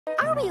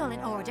Are we all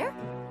in order?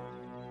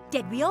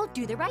 Did we all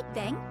do the right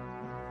thing?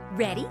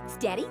 Ready,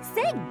 steady,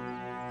 sing!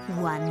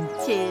 1, 2,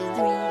 3,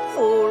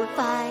 4, 5.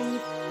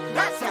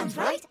 That sounds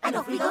right, and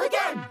off we go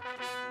again.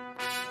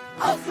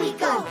 Off we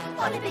go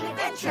on a big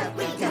adventure.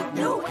 We don't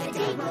know what the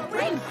day will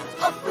bring.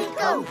 Off we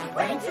go,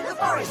 running through the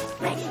forest.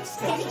 Ready,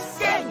 steady,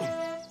 sing.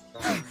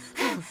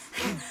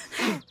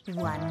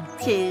 1,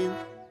 2,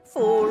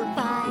 4, 5.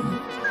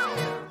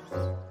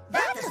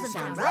 That doesn't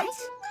sound right.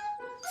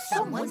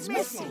 Someone's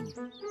missing.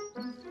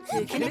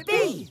 Who can it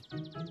be?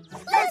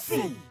 Let's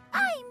see.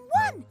 I'm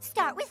 1.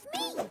 Start with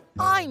me.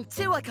 I'm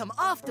 2. I come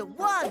after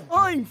 1.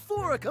 I'm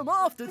 4. I come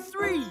after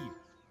 3.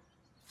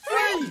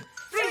 3.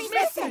 3's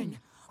missing.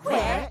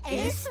 Where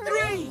is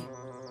 3?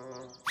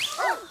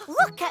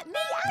 Look at me,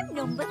 I'm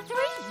number 3.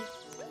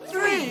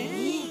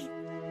 3?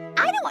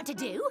 I know what to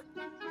do.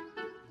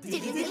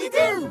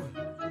 Diddly-diddly-do.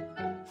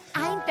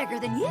 I'm bigger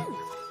than you.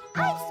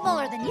 I'm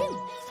smaller than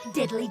you.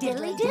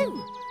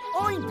 Diddly-diddly-do.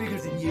 I'm bigger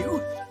than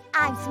you.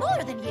 I'm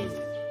smaller than you.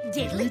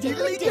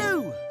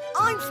 Diddly-diddly-do.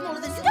 I'm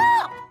smaller than...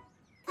 Stop!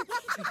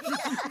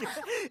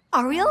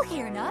 Are we all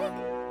here now?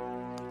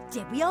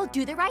 Did we all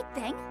do the right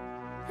thing?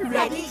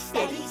 Ready,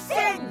 steady,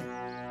 sing.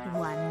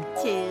 1,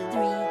 2,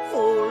 3,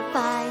 4, 5.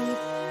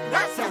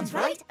 That sounds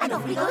right, and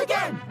off we go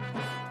again.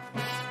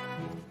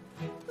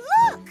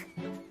 Look!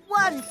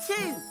 1,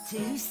 2,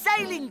 2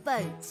 sailing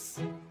boats.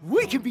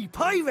 We can be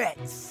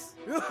pirates.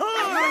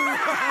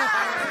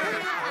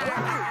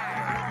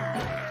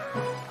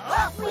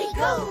 Off we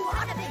go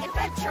on a big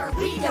adventure.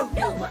 We don't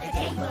know what the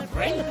day will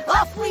bring.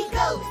 Off we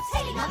go,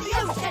 sailing on the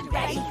ocean.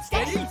 Ready,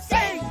 steady,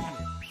 sing.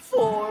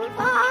 4,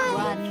 5,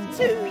 1,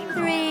 2,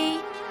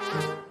 3.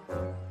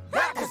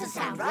 That doesn't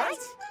sound right.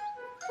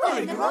 We're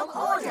in the wrong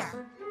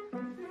order.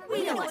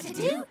 We know what to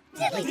do.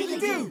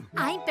 Diddly-diddly-do.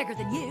 I'm bigger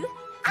than you.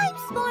 I'm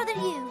smaller than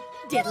you.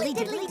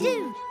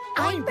 Diddly-diddly-do.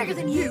 I'm bigger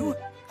than you.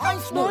 I'm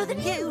smaller than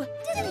you.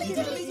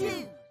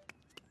 Diddly-diddly-do.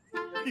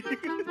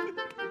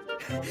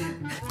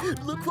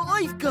 Look what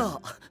I've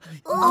got.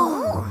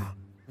 Oh.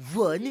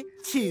 1,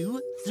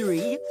 2,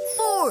 3,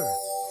 4.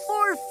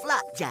 4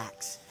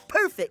 flapjacks.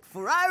 Perfect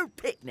for our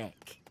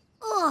picnic.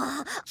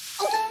 Oh,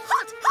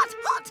 hot, hot,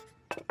 hot.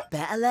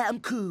 Better let them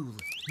cool.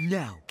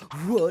 Now,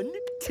 1,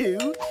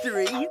 2,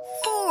 3,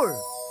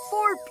 4.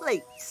 4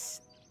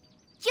 plates.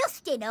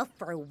 Just enough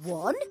for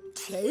 1,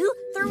 2,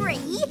 3.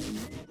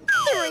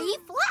 3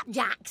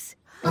 flapjacks.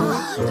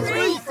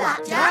 3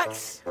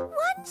 flapjacks?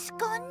 One's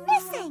gone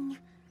missing.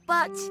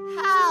 But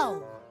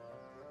how?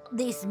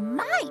 This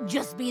might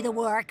just be the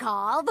work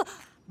of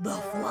the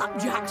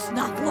Flapjack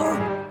Snaffler.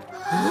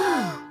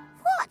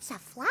 What's a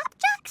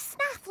Flapjack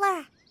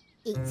Snaffler?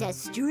 It's a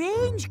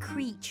strange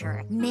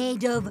creature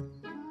made of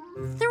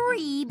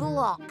 3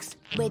 blocks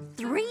with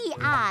 3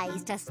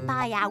 eyes to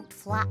spy out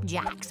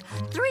flapjacks,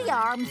 3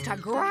 arms to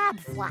grab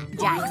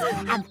flapjacks,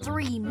 and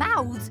 3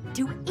 mouths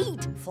to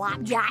eat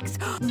flapjacks.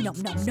 Nom,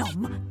 nom,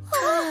 nom.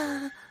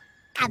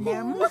 And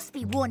there must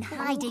be one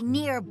hiding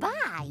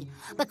nearby,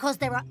 because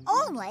there are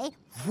only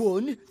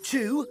 1,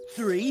 2,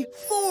 3,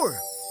 4.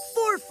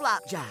 4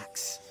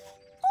 flapjacks.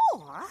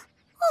 4?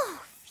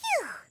 Oh,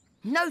 phew.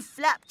 No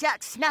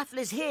flapjack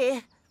snafflers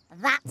here.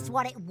 That's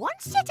what it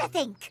wants you to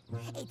think.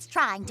 It's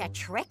trying to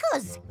trick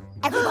us.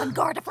 Everyone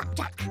guard a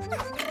flapjack.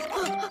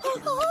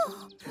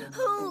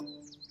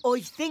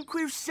 I think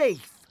we're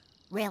safe.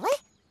 Really?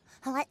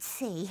 Let's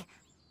see.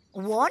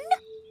 1,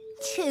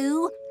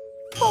 2,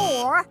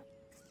 4,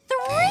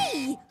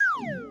 3.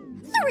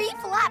 3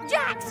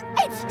 flapjacks.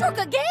 It struck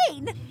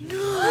again.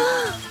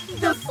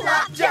 The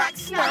flapjack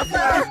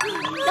snaffler.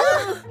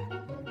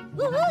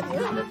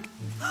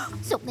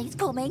 Something's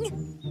coming.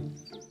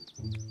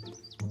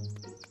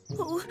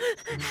 Oh,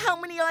 how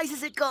many eyes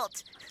has it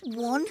got?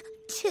 1,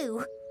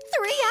 2,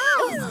 3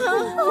 eyes.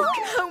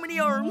 How many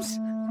arms?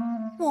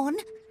 1,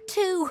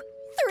 2,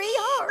 3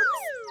 arms.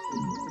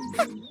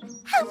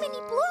 How many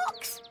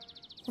blocks?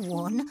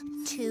 1,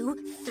 2,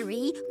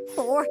 3,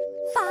 4,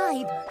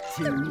 5.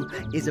 2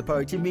 is a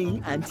part of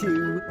me, and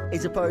 2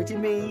 is a part of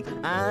me,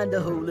 and the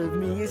whole of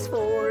me is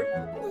 4.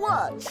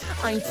 What?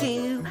 I'm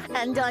 2,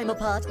 and I'm a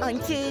part. I'm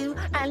 2,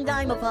 and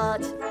I'm a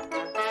part.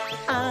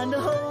 And the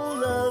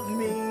whole of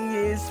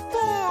me is 4.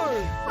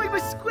 I'm a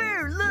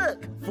square,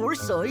 look. 4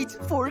 sides,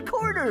 4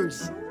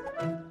 corners.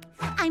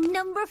 I'm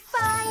number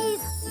 5.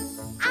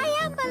 I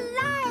am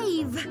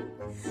alive.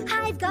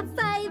 I've got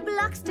 5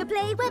 blocks to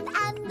play with,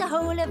 and the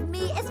whole of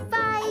me is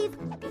 5.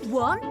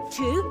 1,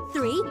 2,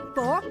 3,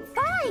 4,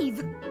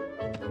 5.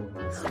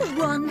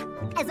 1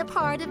 is a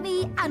part of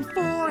me, and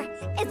 4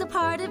 is a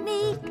part of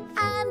me,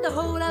 and the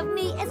whole of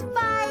me is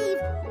 5.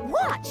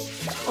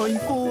 Watch. I'm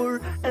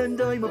 4, and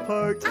I'm a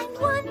part. I'm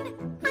 1,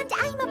 and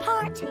I'm a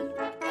part.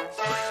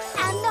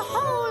 And the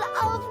whole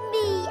of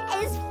me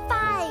is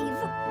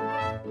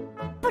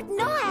 5. But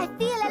now I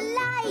feel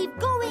alive,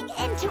 going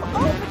into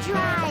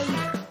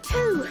overdrive.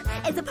 2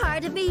 is a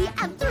part of me,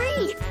 and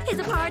 3 is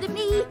a part of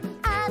me,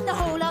 and the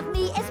whole of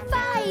me is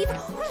 5.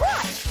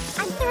 Watch!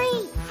 I'm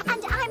 3,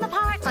 and I'm a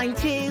part. I'm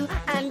 2,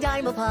 and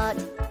I'm a part.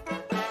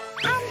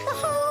 And the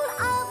whole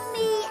of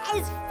me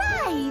is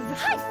 5. five!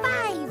 High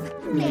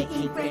five!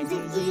 Making friends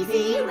is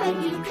easy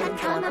when you can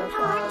come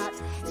apart.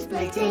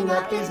 Splitting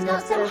up is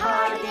not so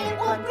hard, it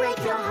won't break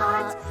your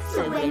heart.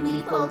 So when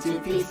we fall to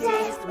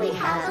pieces, we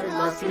haven't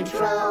lost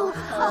control.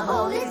 A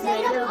whole is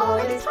made of all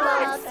its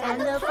parts,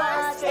 and the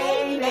parts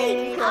they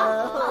make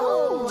a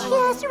whole.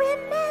 Just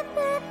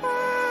remember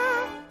that.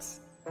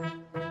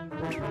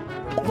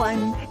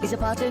 One is a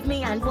part of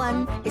me, and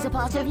one is a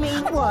part of me.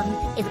 One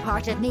is a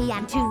part of me,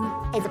 and two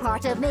is a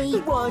part of me.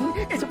 One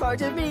is a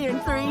part of me,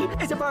 and three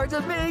is a part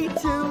of me.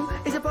 Two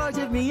is a part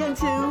of me, and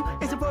two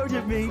is a part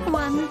of me.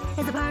 One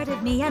is a part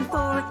of me, and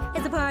four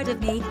is a part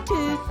of me.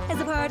 Two is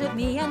a part of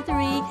me, and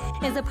three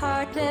is a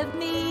part of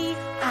me.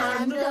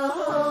 And the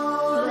whole